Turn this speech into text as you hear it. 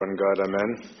On God,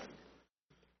 Amen.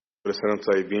 Listening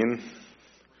Taibin,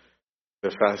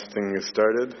 the fasting is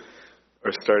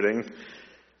starting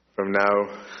from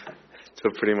now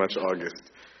till pretty much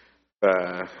August.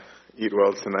 Eat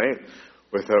well tonight,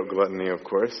 without gluttony, of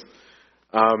course.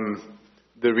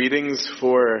 The readings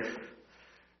for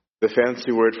the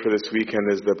fancy word for this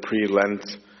weekend is the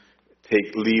pre-Lent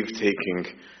leave-taking,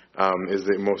 is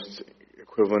the most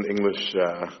equivalent English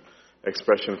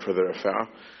expression for the Rafah.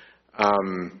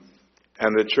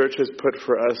 And the church has put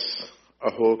for us a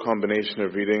whole combination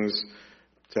of readings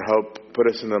to help put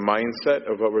us in the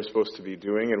mindset of what we're supposed to be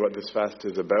doing and what this fast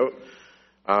is about.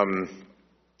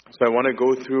 So I want to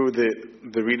go through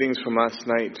the readings from last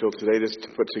night till today just to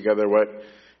put together what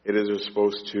it is we're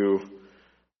supposed to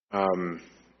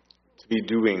be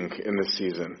doing in this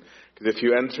season. Because if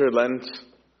you enter Lent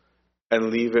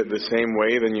and leave it the same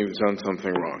way, then you've done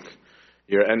something wrong.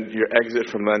 Your exit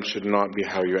from Lent should not be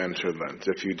how you entered Lent.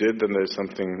 If you did, then there's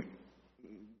something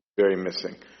very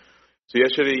missing. So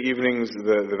yesterday evening's,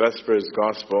 the Vespers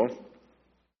Gospel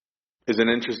is an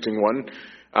interesting one,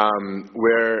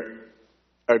 where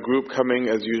a group coming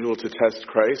as usual to test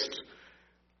Christ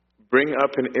bring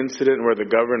up an incident where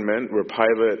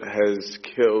Pilate has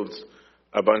killed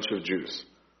a bunch of Jews.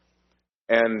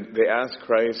 And they ask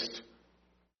Christ,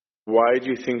 why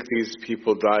do you think these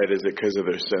people died? Is it because of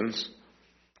their sins?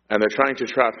 And they're trying to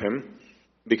trap him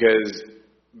because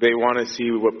they want to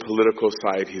see what political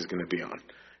side he's going to be on.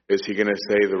 Is he going to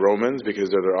say the Romans because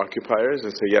they're their occupiers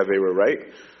and say, yeah, they were right?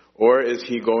 Or is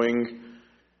he going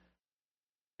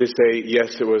to say,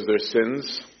 yes, it was their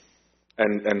sins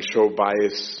and show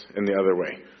bias in the other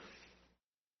way?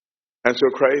 And so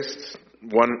Christ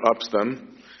one-ups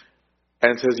them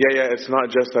and says, yeah, it's not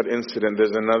just that incident.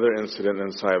 There's another incident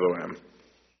in Siloam.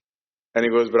 And he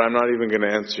goes, but I'm not even going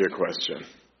to answer your question.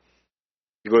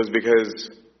 He goes, because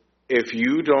if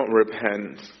you don't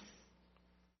repent,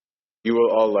 you will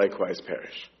all likewise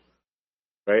perish.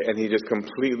 Right? And he just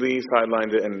completely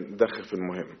sidelined it and dakhif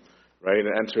al-muhim, right? And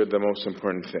entered the most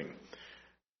important thing.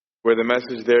 Where the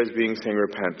message there is saying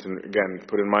repent. And again,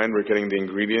 put in mind we're getting the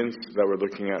ingredients that we're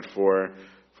looking at for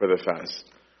the fast.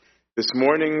 This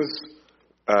morning's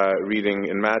reading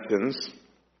in Matins,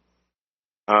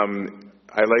 I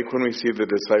like when we see the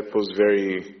disciples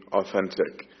very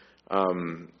authentic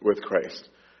with Christ,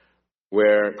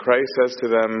 where Christ says to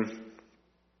them,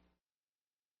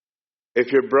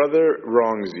 if your brother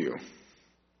wrongs you,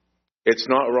 it's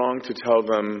not wrong to tell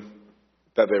them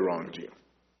that they wronged you.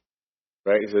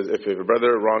 Right? He says, if your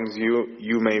brother wrongs you,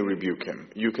 you may rebuke him.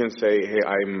 You can say, hey,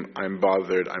 I'm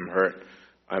bothered, I'm hurt,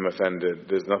 I'm offended.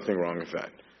 There's nothing wrong with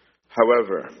that.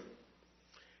 However,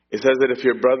 it says that if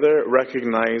your brother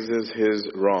recognizes his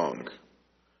wrong,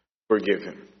 forgive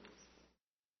him.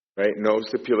 Right? No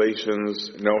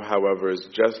stipulations, no howevers,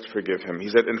 just forgive him. He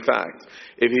said, in fact,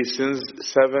 if he sins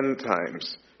 7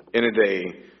 times in a day,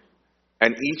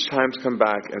 and each time come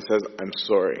back and says, I'm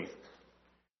sorry,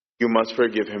 you must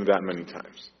forgive him that many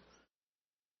times.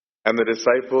 And the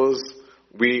disciples,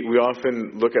 we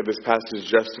often look at this passage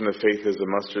just in the faith as the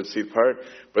mustard seed part,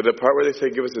 but the part where they say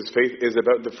give us his faith is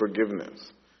about the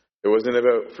forgiveness. It wasn't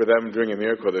about for them doing a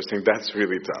miracle. They're saying that's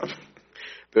really tough.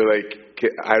 They're like,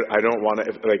 I don't want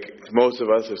to, like most of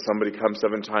us, if somebody comes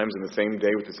 7 times in the same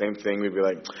day with the same thing, we'd be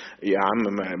like, yeah, I'm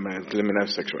a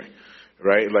sexually.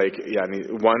 Right? Like, yeah,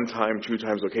 1 time, 2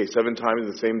 times, okay, 7 times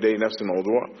in the same day, nafs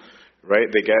al-mawdu'. Right?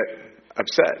 They get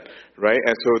upset. Right?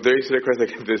 And so they say to Christ,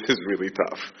 like, this is really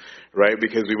tough. Right?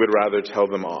 Because we would rather tell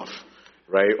them off.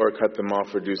 Right? Or cut them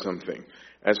off or do something.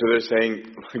 And so they're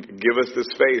saying, give us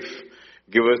this faith.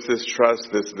 Give us this trust,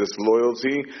 this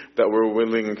loyalty that we're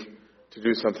willing to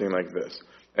do something like this.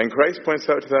 And Christ points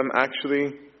out to them,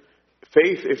 actually,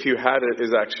 faith, if you had it,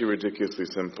 is actually ridiculously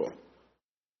simple.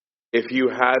 If you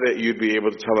had it, you'd be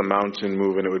able to tell a mountain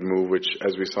move and it would move, which,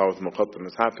 as we saw with Muqattam,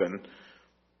 has happened.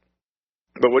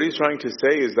 But what he's trying to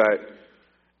say is that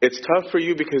it's tough for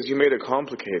you because you made it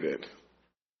complicated.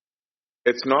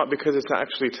 It's not because it's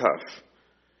actually tough.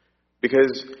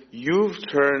 Because you've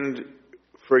turned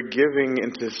forgiving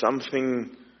into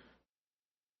something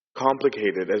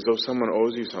complicated, as though someone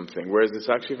owes you something, whereas it's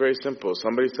actually very simple.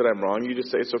 Somebody said I'm wrong, you just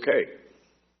say it's okay.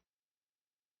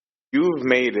 You've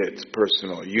made it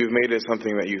personal. You've made it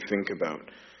something that you think about.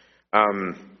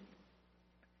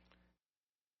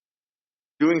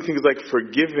 Doing things like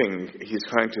forgiving, he's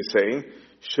trying to say,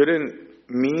 shouldn't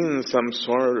mean some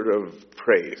sort of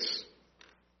praise,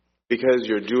 because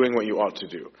you're doing what you ought to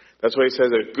do. That's why he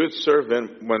says a good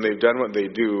servant, when they've done what they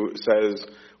do, says,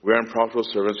 we are unprofitable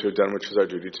servants who have done which is our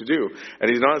duty to do.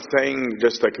 And he's not saying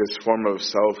just like this form of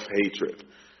self-hatred,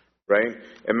 right?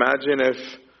 Imagine if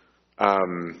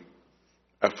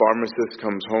A pharmacist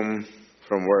comes home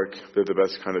from work, they're the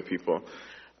best kind of people,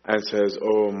 and says,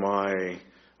 "Oh my,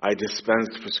 I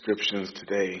dispensed prescriptions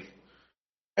today.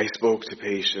 I spoke to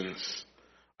patients.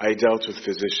 I dealt with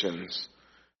physicians."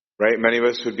 Right? Many of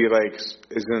us would be like,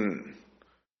 isn't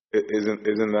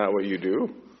that what you do?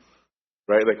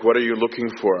 Right? Like, what are you looking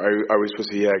for? Are we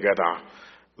supposed to, yeah, gada,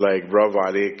 like, bravo,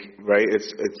 right?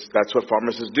 That's what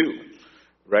pharmacists do,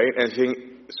 right? And saying,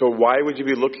 so why would you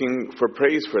be looking for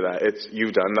praise for that?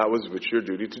 You've done that was which your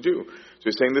duty to do. So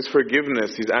he's saying this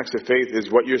forgiveness, these acts of faith, is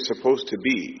what you're supposed to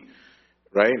be,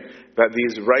 right? That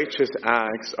these righteous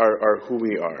acts are who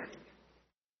we are.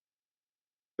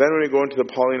 Then when we go into the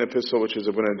Pauline epistle, which is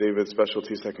Abuna David's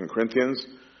specialty, 2 Corinthians,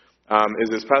 is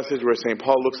this passage where St.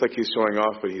 Paul looks like he's showing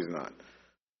off, but he's not.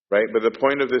 Right? But the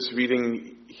point of this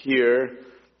reading here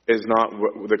is not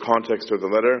the context of the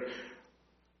letter.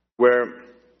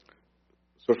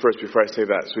 So first, before I say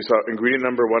that, so we saw ingredient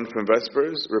number 1 from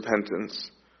Vespers, repentance.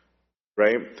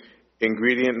 Right?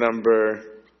 Ingredient number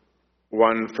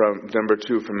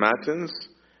 2 from Matins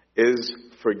is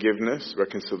forgiveness,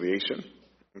 reconciliation.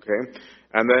 Okay?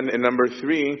 And then in number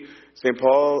 3, St.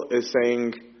 Paul is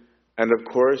saying, and of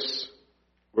course,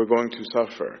 we're going to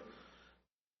suffer.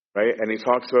 Right? And he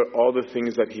talks about all the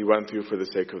things that he went through for the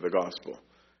sake of the gospel.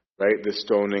 Right? The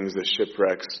stonings, the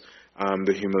shipwrecks,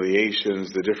 the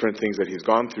humiliations, the different things that he's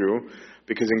gone through.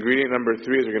 Because ingredient number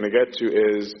 3, as we're going to get to,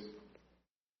 is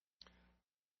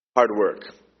hard work.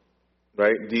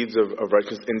 Right? Deeds of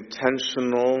righteousness,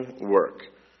 intentional work.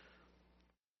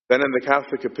 Then in the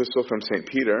Catholic epistle from St.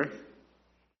 Peter,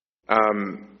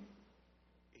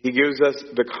 he gives us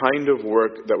the kind of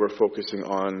work that we're focusing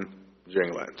on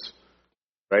during Lent.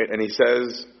 Right? And he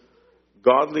says,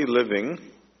 godly living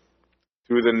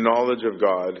through the knowledge of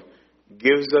God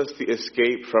gives us the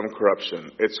escape from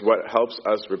corruption. It's what helps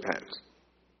us repent.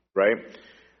 Right?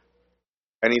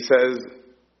 And he says,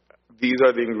 these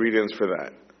are the ingredients for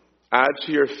that. Add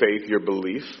to your faith, your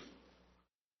belief,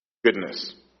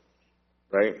 goodness.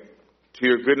 Right? To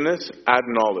your goodness, add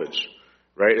knowledge.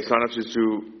 Right? It's not enough to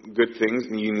do good things,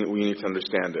 and we need to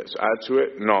understand it. So add to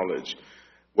it knowledge.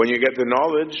 When you get the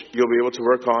knowledge, you'll be able to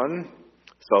work on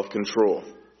self-control.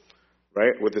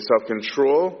 Right? With the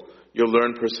self-control, you'll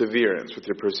learn perseverance. With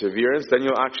your perseverance, then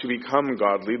you'll actually become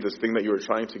godly. This thing that you were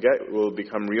trying to get will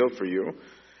become real for you.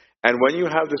 And when you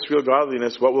have this real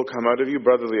godliness, what will come out of you?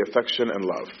 Brotherly affection and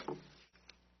love.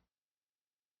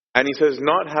 And he says,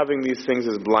 not having these things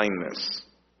is blindness.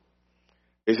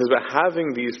 He says, but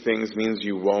having these things means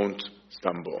you won't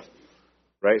stumble.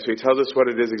 Right? So he tells us what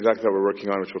it is exactly that we're working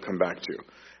on, which we'll come back to.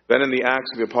 Then in the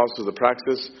Acts of the Apostles of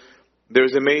Praxis,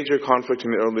 there's a major conflict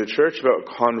in the early church about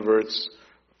converts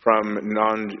from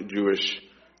non-Jewish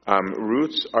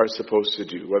roots are supposed to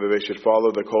do, whether they should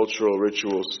follow the cultural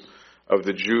rituals of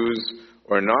the Jews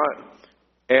or not.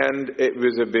 And it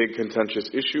was a big contentious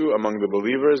issue among the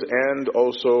believers and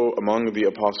also among the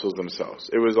apostles themselves.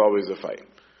 It was always a fight.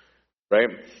 Right?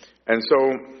 And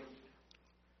so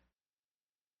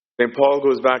St. Paul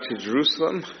goes back to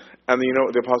Jerusalem, and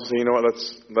the apostles say, you know what,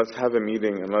 let's have a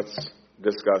meeting and let's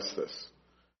discuss this.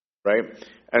 Right?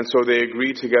 And so they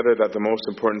agree together that the most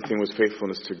important thing was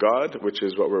faithfulness to God, which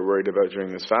is what we're worried about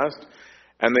during this fast.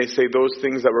 And they say those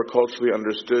things that were culturally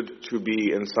understood to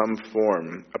be in some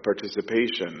form a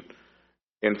participation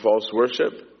in false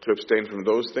worship, to abstain from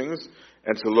those things,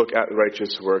 and to look at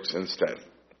righteous works instead.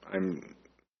 I'm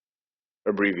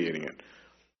abbreviating it.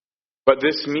 But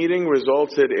this meeting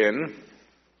resulted in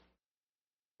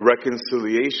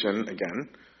reconciliation again,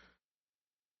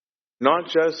 not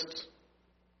just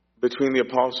between the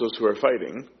apostles who are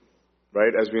fighting,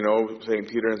 right? As we know, St.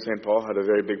 Peter and St. Paul had a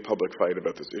very big public fight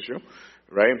about this issue,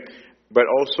 right? But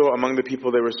also among the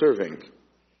people they were serving,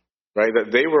 right?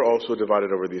 That they were also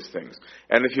divided over these things.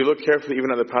 And if you look carefully,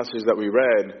 even at the passage that we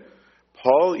read,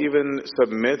 Paul even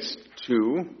submits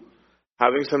to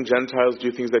having some Gentiles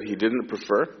do things that he didn't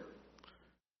prefer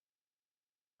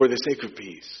for the sake of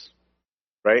peace,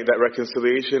 right? That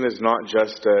reconciliation is not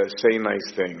just say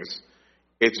nice things.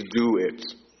 It's do it,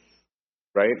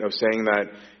 right? Of saying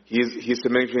that he's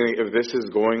submitting to me, if this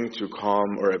is going to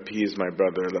calm or appease my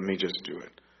brother, let me just do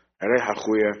it.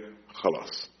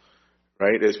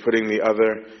 Right? Is putting the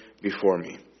other before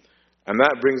me. And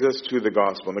that brings us to the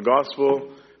gospel. And the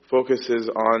gospel focuses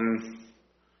on,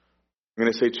 I'm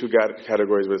going to say 2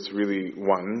 categories, but it's really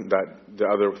one that the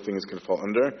other things can fall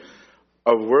under,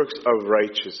 of works of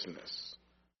righteousness,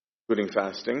 including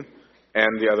fasting,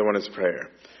 and the other one is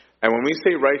prayer. And when we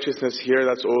say righteousness here,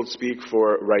 that's old speak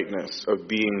for rightness, of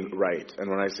being right. And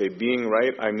when I say being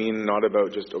right, I mean not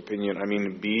about just opinion. I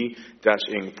mean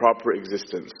be-ing, proper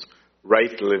existence,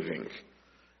 right living,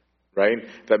 right?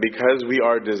 That because we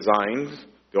are designed,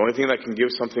 the only thing that can give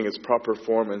something its proper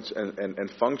form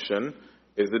and function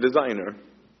is the designer,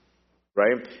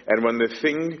 right? And when the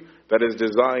thing that is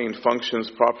designed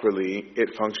functions properly,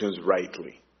 it functions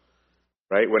rightly,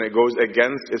 right? When it goes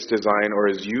against its design or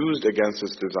is used against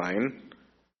its design,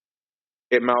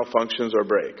 it malfunctions or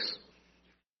breaks,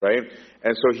 right?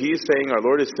 And so he's saying, our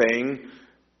Lord is saying,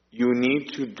 you need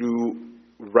to do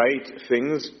right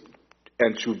things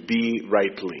and to be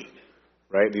rightly,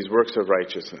 right? These works of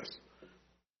righteousness.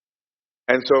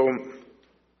 And so,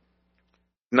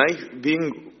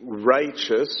 being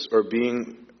righteous or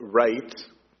being right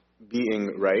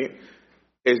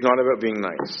is not about being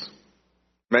nice.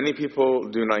 Many people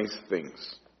do nice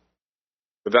things,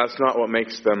 but that's not what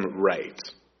makes them right.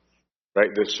 Right?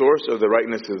 The source of the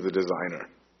rightness is the designer.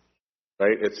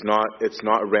 Right? It's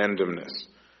not randomness.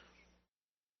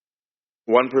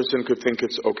 One person could think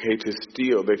it's okay to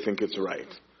steal, they think it's right.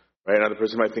 Right? Another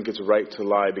person might think it's right to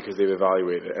lie because they've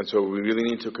evaluated it. And so we really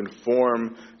need to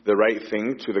conform the right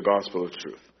thing to the gospel of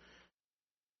truth.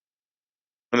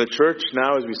 And the church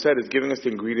now, as we said, is giving us the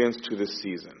ingredients to this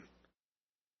season.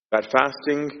 That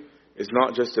fasting is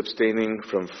not just abstaining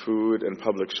from food and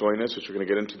public showiness, which we're going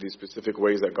to get into these specific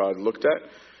ways that God looked at,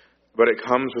 but it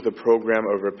comes with a program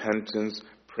of repentance,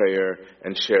 prayer,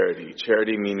 and charity.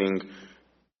 Charity meaning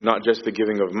not just the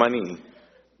giving of money,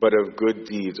 but of good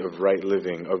deeds, of right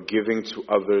living, of giving to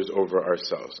others over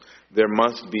ourselves. There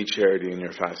must be charity in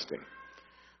your fasting.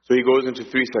 So he goes into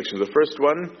 3 sections. The first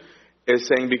one is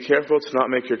saying, be careful to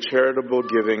not make your charitable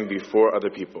giving before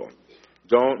other people.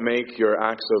 Don't make your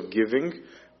acts of giving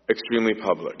extremely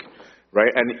public,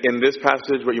 right? And in this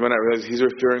passage, what you might not realize, he's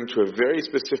referring to a very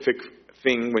specific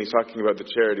thing when he's talking about the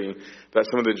charity that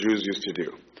some of the Jews used to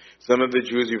do. Some of the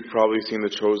Jews, you've probably seen the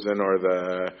Chosen or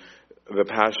the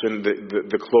Passion,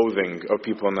 the clothing of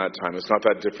people in that time. It's not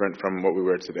that different from what we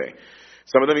wear today.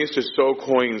 Some of them used to sew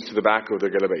coins to the back of their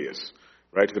galabayas,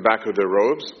 right, to the back of their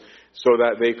robes, so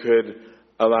that they could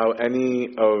allow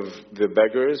any of the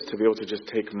beggars to be able to just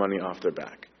take money off their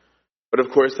back. But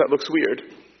of course, that looks weird,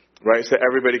 right? So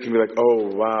everybody can be like,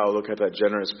 oh, wow, look at that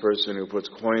generous person who puts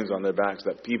coins on their backs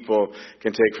that people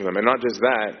can take from them. And not just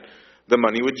that, the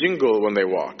money would jingle when they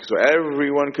walk, so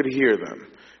everyone could hear them.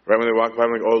 Right, when they walk by,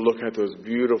 I'm like, oh, look at those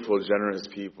beautiful, generous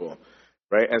people.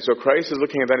 Right? And so Christ is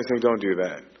looking at that and saying, don't do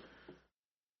that.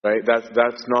 Right?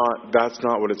 That's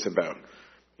not what it's about.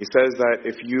 He says that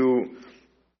if you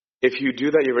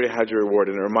do that, you already had your reward.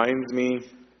 And it reminds me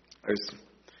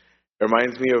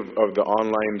of the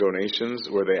online donations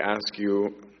where they ask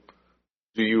you,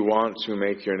 do you want to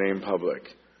make your name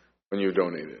public when you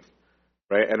donated?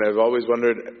 Right? And I've always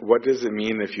wondered, what does it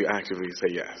mean if you actively say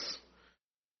yes?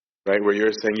 Right, where you're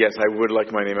saying, yes, I would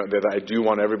like my name out there, that I do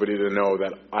want everybody to know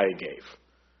that I gave.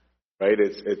 Right?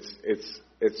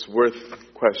 It's worth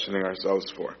questioning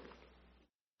ourselves for.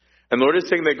 And the Lord is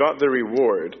saying they got the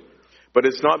reward, but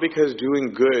it's not because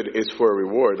doing good is for a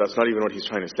reward. That's not even what he's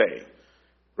trying to say.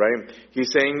 Right?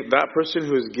 He's saying that person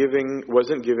who is giving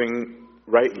wasn't giving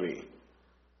rightly.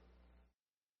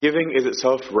 Giving is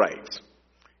itself right.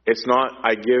 It's not,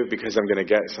 I give because I'm going to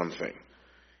get something.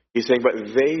 He's saying,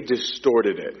 but they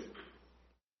distorted it.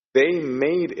 They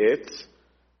made it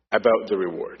about the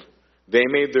reward. They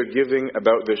made their giving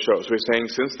about the show. So he's saying,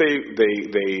 since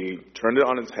they turned it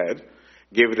on its head,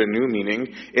 gave it a new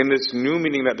meaning, in this new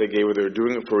meaning that they gave it, they were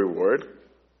doing it for reward,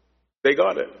 they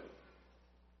got it.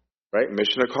 Right?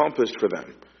 Mission accomplished for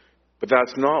them. But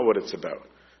that's not what it's about.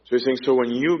 So he's saying, so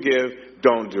when you give,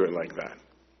 don't do it like that.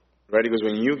 Right? He goes,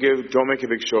 when you give, don't make a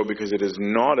big show, because it is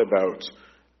not about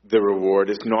the reward.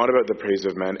 It's not about the praise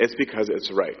of man. It's because it's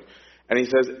right. And he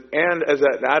says, and as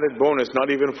an added bonus, not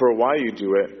even for why you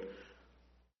do it,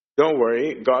 don't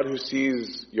worry, God who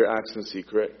sees your acts in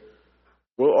secret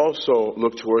will also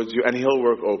look towards you, and he'll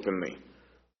work openly.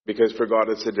 Because for God,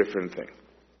 it's a different thing.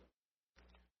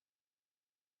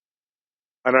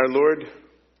 And our Lord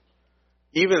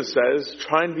even says,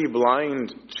 try and be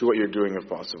blind to what you're doing if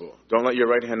possible. Don't let your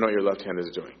right hand know what your left hand is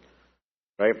doing.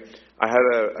 Right? I had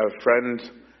a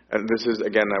friend, and this is,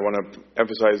 again, I want to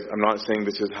emphasize, I'm not saying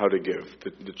this is how to give.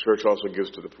 The church also gives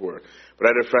to the poor. But I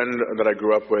had a friend that I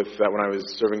grew up with that when I was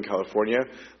serving California,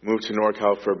 moved to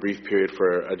NorCal for a brief period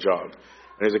for a job.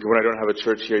 And he's like, when I don't have a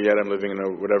church here yet, I'm living in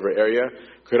a whatever area,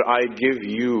 could I give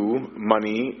you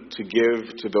money to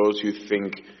give to those who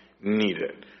think need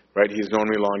it? Right? He's known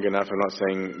me long enough. I'm not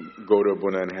saying go to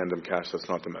Abuna and hand him cash. That's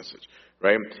not the message.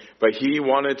 Right? But he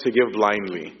wanted to give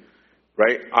blindly.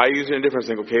 Right? I use it in different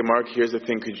things. Okay, Mark, here's the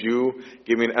thing. Could you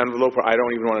give me an envelope where I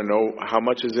don't even want to know how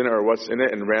much is in it or what's in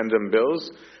it, and random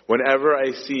bills? Whenever I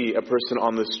see a person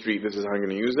on the street, this is how I'm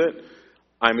going to use it.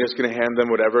 I'm just going to hand them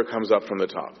whatever comes up from the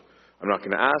top. I'm not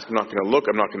going to ask. I'm not going to look.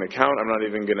 I'm not going to count. I'm not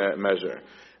even going to measure.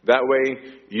 That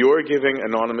way, you're giving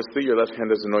anonymously. Your left hand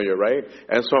doesn't know you're right,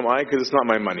 and so am I, because it's not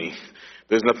my money.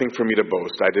 There's nothing for me to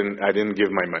boast. I didn't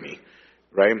give my money.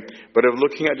 Right? But of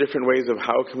looking at different ways of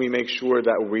how can we make sure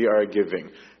that we are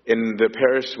giving. In the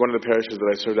parish, one of the parishes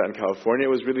that I served at in California, it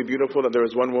was really beautiful that there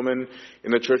was one woman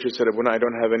in the church who said, when I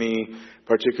don't have any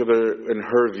particular, in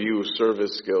her view,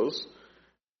 service skills,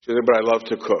 she said, but I love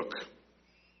to cook.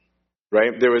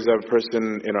 Right? There was a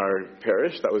person in our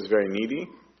parish that was very needy,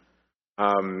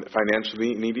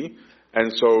 financially needy,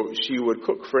 and so she would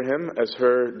cook for him as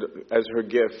her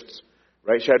gift.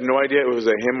 Right? She had no idea it was a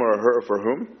him or a her or for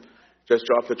whom. Just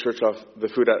drop the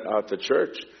food at the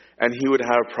church, and he would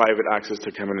have private access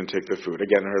to come in and take the food.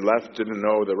 Again, her left didn't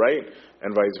know the right,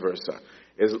 and vice versa.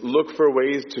 Is look for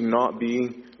ways to not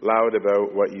be loud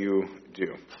about what you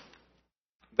do.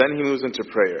 Then he moves into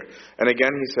prayer. And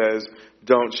again he says,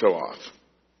 don't show off.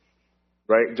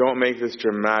 Right? Don't make this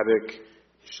dramatic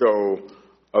show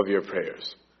of your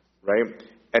prayers. Right?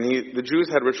 And the Jews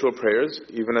had ritual prayers,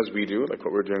 even as we do, like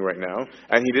what we're doing right now.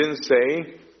 And he didn't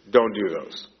say, don't do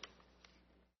those.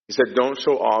 He said, don't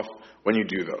show off when you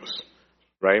do those,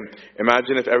 right?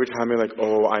 Imagine if every time you're like,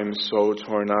 oh, I'm so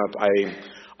torn up.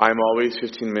 I'm always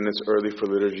 15 minutes early for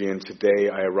liturgy, and today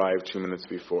I arrived 2 minutes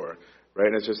before, right?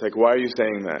 And it's just like, why are you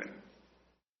saying that?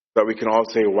 That we can all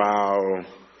say, wow,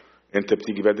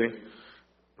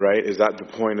 right? Is that the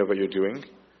point of what you're doing,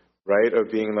 right?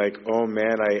 Of being like, oh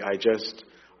man, I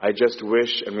just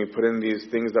wish, and we put in these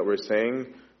things that we're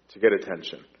saying to get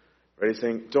attention, right? He's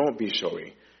saying, don't be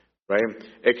showy. Right?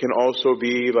 It can also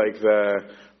be like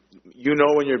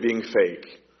when you're being fake,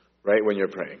 right? When you're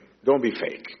praying. Don't be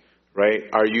fake, right?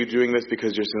 Are you doing this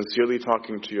because you're sincerely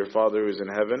talking to your Father who's in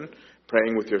heaven,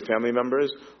 praying with your family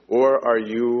members, or are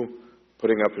you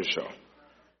putting up a show?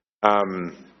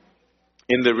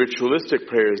 In the ritualistic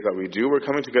prayers that we do, we're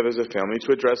coming together as a family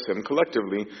to address Him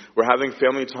collectively. We're having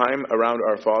family time around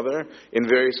our Father in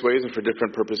various ways and for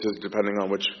different purposes depending on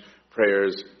which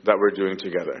prayers that we're doing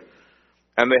together.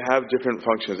 And they have different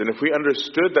functions. And if we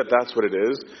understood that that's what it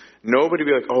is, nobody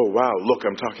would be like, oh, wow, look,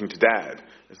 I'm talking to Dad.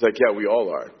 It's like, yeah, we all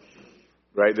are.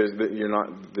 Right? There's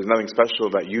nothing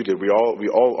special that you did. We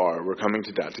all are. We're coming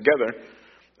to Dad together.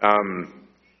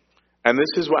 And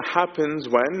this is what happens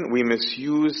when we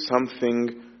misuse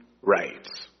something right.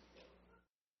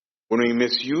 When we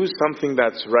misuse something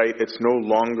that's right, it's no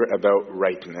longer about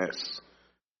rightness.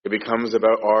 It becomes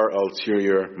about our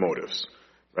ulterior motives.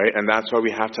 Right? And that's why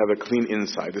we have to have a clean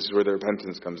inside. This is where the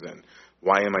repentance comes in.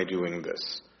 Why am I doing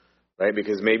this? Right?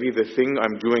 Because maybe the thing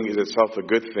I'm doing is itself a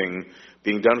good thing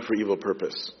being done for evil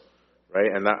purpose.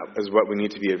 Right? And that is what we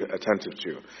need to be attentive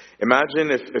to. Imagine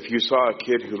if you saw a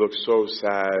kid who looked so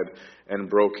sad and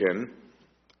broken,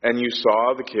 and you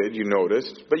saw the kid, you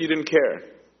noticed, but you didn't care.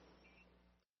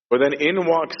 But then in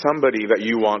walks somebody that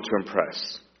you want to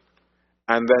impress.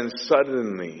 And then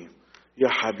suddenly, Ya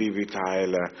Habibi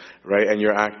Ta'ala, right? And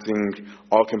you're acting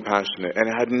all compassionate. And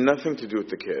it had nothing to do with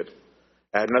the kid.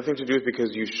 It had nothing to do with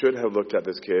because you should have looked at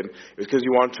this kid. It was because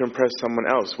you wanted to impress someone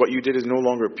else. What you did is no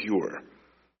longer pure.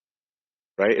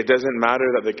 Right? It doesn't matter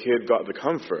that the kid got the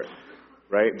comfort.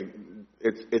 Right?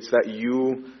 It's that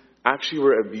you actually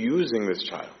were abusing this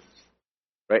child.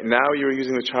 Right? Now you're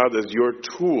using the child as your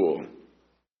tool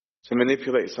to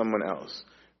manipulate someone else.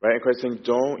 Right? And Christ's saying,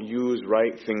 don't use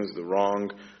right things the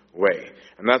wrong way.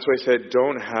 And that's why I said,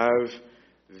 don't have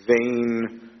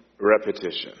vain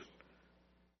repetition.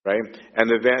 Right? And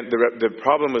the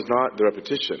problem was not the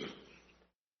repetition.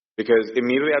 Because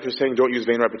immediately after saying don't use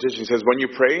vain repetition, he says, when you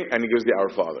pray, and he gives the Our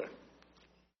Father.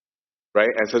 Right?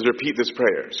 And says, repeat this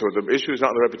prayer. So the issue is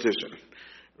not the repetition.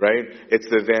 Right? It's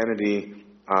the vanity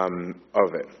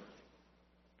of it.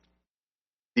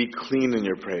 Be clean in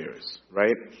your prayers.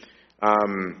 Right?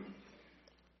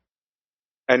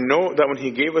 And know that when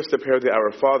he gave us the prayer of the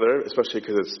Our Father, especially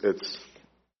because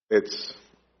it's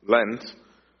Lent,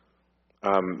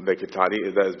 the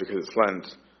Kitali, that is because it's Lent,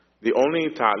 the only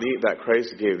Ta'li that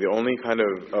Christ gave, the only kind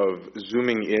of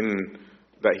zooming in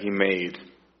that he made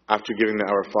after giving the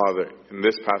Our Father in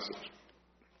this passage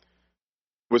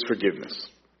was forgiveness.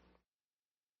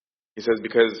 He says,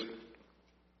 because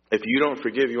if you don't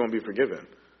forgive, you won't be forgiven.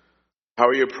 How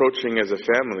are you approaching as a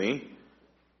family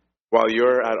while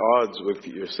you're at odds with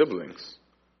your siblings?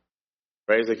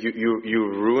 Right? It's like you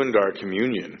ruined our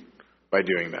communion by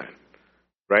doing that.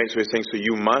 Right? So he's saying, so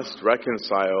you must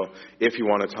reconcile if you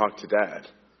want to talk to Dad.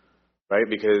 right?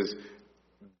 Because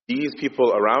these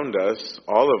people around us,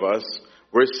 all of us,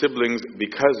 we're siblings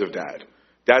because of Dad.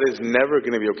 Dad is never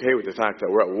going to be okay with the fact that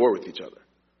we're at war with each other,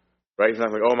 right? He's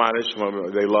not like, oh,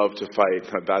 manish, they love to fight,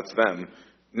 that's them.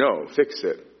 No, fix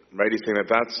it, right? He's saying that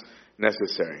that's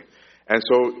necessary. And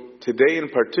so today in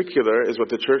particular is what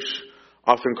the church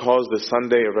often calls the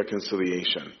Sunday of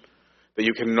Reconciliation. That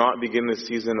you cannot begin the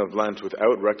season of Lent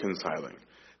without reconciling.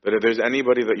 That if there's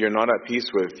anybody that you're not at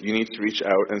peace with, you need to reach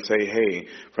out and say, hey,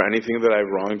 for anything that I've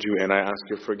wronged you, and I ask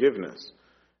your forgiveness.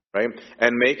 Right?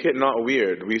 And make it not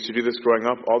weird. We used to do this growing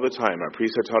up all the time. Our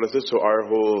priest had taught us this, so our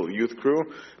whole youth crew,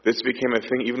 this became a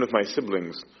thing even with my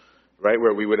siblings. Right,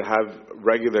 where we would have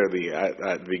regularly at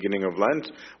the beginning of Lent,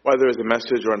 whether it's a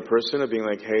message or in person of being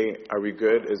like, hey, are we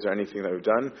good? Is there anything that we've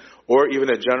done? Or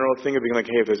even a general thing of being like,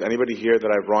 hey, if there's anybody here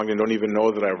that I've wronged and don't even know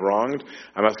that I've wronged,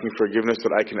 I'm asking forgiveness so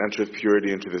that I can enter with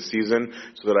purity into the season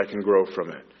so that I can grow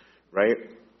from it. Right?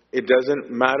 It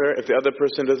doesn't matter if the other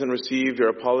person doesn't receive your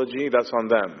apology, that's on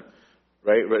them.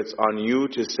 Right? But it's on you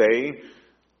to say,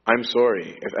 I'm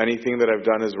sorry. If anything that I've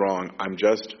done is wrong, I'm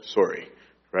just sorry.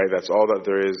 Right? That's all that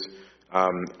there is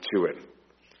to it.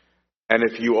 And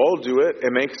if you all do it,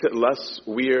 it makes it less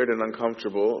weird and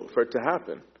uncomfortable for it to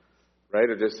happen. Right?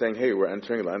 Or just saying, hey, we're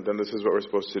entering Lent, and this is what we're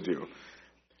supposed to do.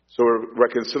 So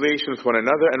reconciliation with one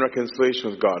another and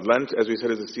reconciliation with God. Lent, as we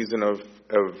said, is a season of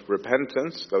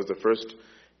repentance. That was the first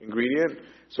ingredient.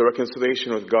 So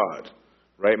reconciliation with God.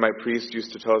 Right? My priest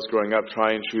used to tell us growing up,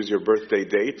 try and choose your birthday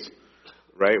date,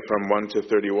 right, from 1 to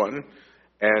 31,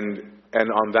 and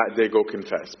on that day go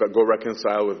confess, but go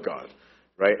reconcile with God.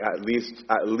 Right, at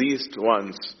least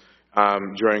once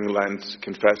during Lent,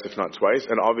 confess, if not twice.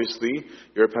 And obviously,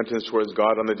 your repentance towards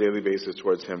God on a daily basis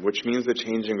towards Him, which means the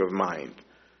changing of mind.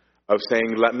 Of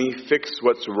saying, let me fix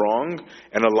what's wrong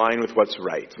and align with what's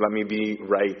right. Let me be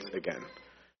right again.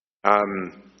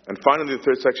 And finally, the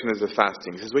third section is the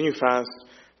fasting. It says, when you fast,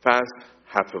 fast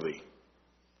happily.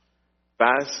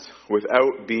 Fast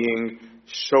without being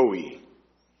showy.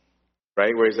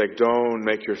 Right? Where he's like, don't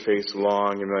make your face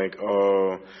long and like,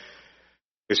 oh,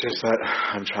 it's just that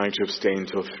I'm trying to abstain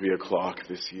till 3 o'clock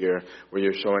this year, where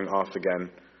you're showing off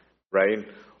again, right?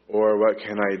 Or what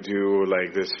can I do,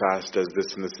 like this fast does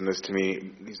this and this and this to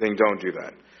me. He's saying, don't do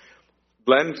that.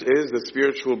 Lent is the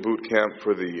spiritual boot camp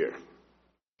for the year.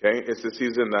 Okay? It's the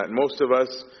season that most of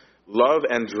us love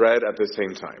and dread at the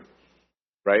same time.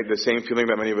 Right? The same feeling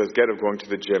that many of us get of going to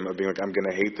the gym, of being like, I'm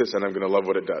going to hate this and I'm going to love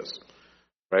what it does.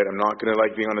 Right? I'm not going to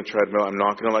like being on a treadmill. I'm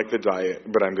not going to like the diet,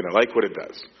 but I'm going to like what it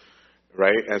does.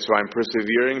 Right? And so I'm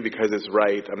persevering because it's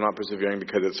right. I'm not persevering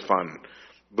because it's fun.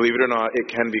 Believe it or not, it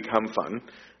can become fun.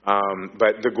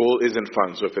 But the goal isn't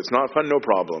fun. So if it's not fun, no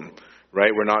problem.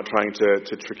 Right? We're not trying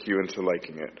to trick you into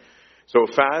liking it. So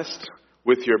fast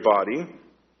with your body.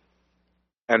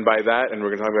 And by that, and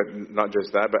we're going to talk about not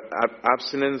just that, but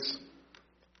abstinence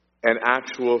and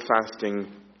actual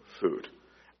fasting food.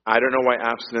 I don't know why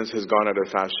abstinence has gone out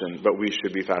of fashion, but we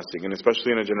should be fasting. And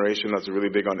especially in a generation that's really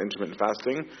big on intermittent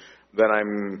fasting, then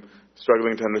I'm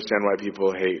struggling to understand why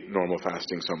people hate normal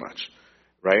fasting so much,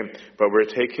 right? But we're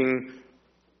taking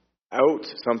out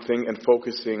something and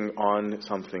focusing on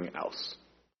something else,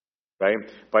 right?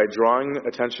 By drawing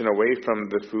attention away from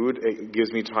the food, it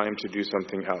gives me time to do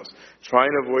something else. Try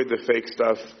and avoid the fake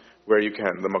stuff where you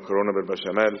can, the macarona bil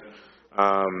bechamel,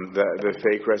 the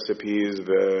fake recipes,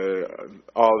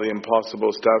 all the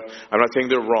impossible stuff. I'm not saying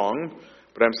they're wrong,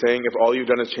 but I'm saying if all you've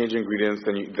done is change ingredients,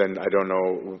 then I don't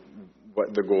know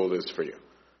what the goal is for you,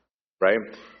 right?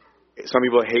 Some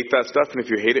people hate that stuff, and if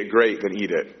you hate it, great, then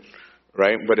eat it,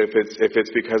 right? But if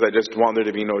it's because I just want there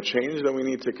to be no change, then we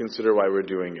need to consider why we're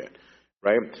doing it,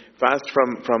 right? Fast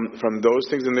from those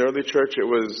things in the early church.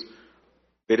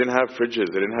 They didn't have fridges,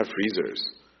 they didn't have freezers.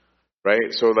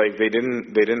 Right? So like they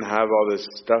didn't have all this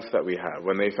stuff that we have.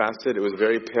 When they fasted, it was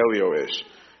very paleo-ish.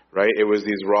 Right? It was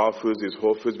these raw foods, these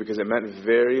whole foods, because it meant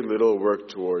very little work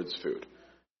towards food.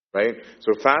 Right?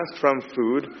 So fast from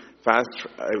food, fast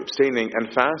abstaining,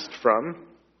 and fast from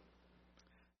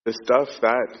the stuff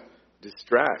that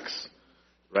distracts.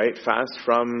 Right? Fast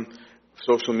from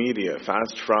social media,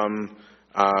 fast from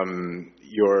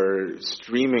your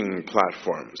streaming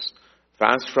platforms.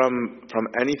 Fast from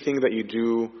anything that you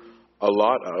do a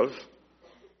lot of,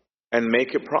 and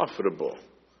make it profitable,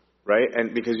 right?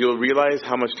 And because you'll realize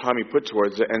how much time you put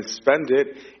towards it, and spend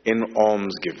it in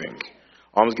almsgiving.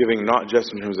 Almsgiving not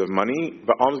just in terms of money,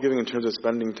 but almsgiving in terms of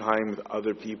spending time with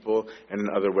other people and in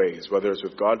other ways, whether it's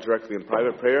with God directly in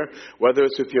private prayer, whether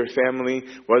it's with your family,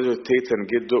 whether it's Tates and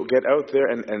get out there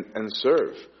and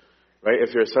serve, right?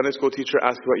 If you're a Sunday school teacher,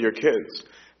 ask about your kids.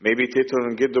 Maybe Tito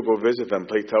and Giddo, go visit them,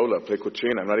 play taula, play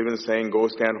kuchina. I'm not even saying go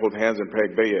stand, hold hands, and pray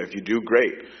Agbeya. If you do,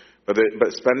 great. But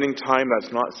spending time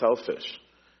that's not selfish,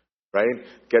 right?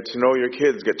 Get to know your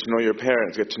kids, get to know your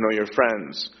parents, get to know your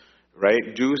friends, right?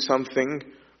 Do something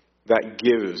that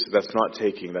gives, that's not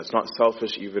taking, that's not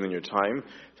selfish even in your time.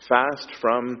 Fast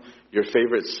from your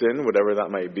favorite sin, whatever that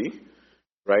might be,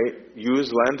 right?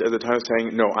 Use Lent as a time of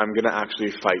saying, no, I'm going to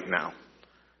actually fight now,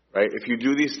 right? If you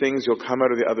do these things, you'll come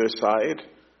out of the other side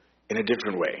in a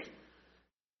different way,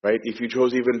 right? If you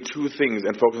chose even 2 things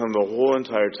and focus on the whole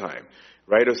entire time,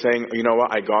 right? Of saying, you know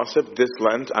what, I gossip, this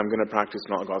Lent, I'm going to practice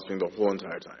not gossiping the whole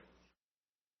entire time.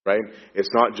 Right?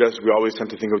 It's not just, we always tend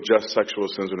to think of just sexual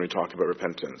sins when we talk about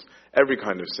repentance. Every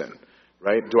kind of sin.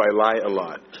 Right? Do I lie a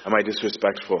lot? Am I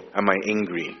disrespectful? Am I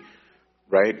angry?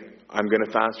 Right? I'm going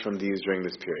to fast from these during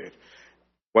this period.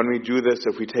 When we do this,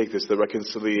 if we take this, the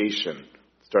reconciliation,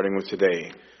 starting with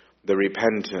today, the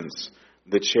repentance,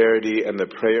 the charity, and the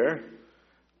prayer,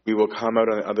 we will come out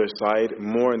on the other side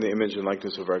more in the image and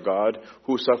likeness of our God,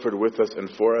 who suffered with us and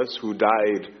for us, who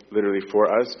died literally for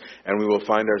us, and we will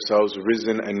find ourselves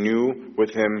risen anew with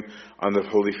Him on the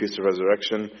Holy Feast of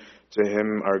Resurrection. To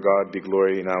Him, our God, be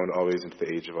glory now and always into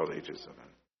the age of all ages. Amen.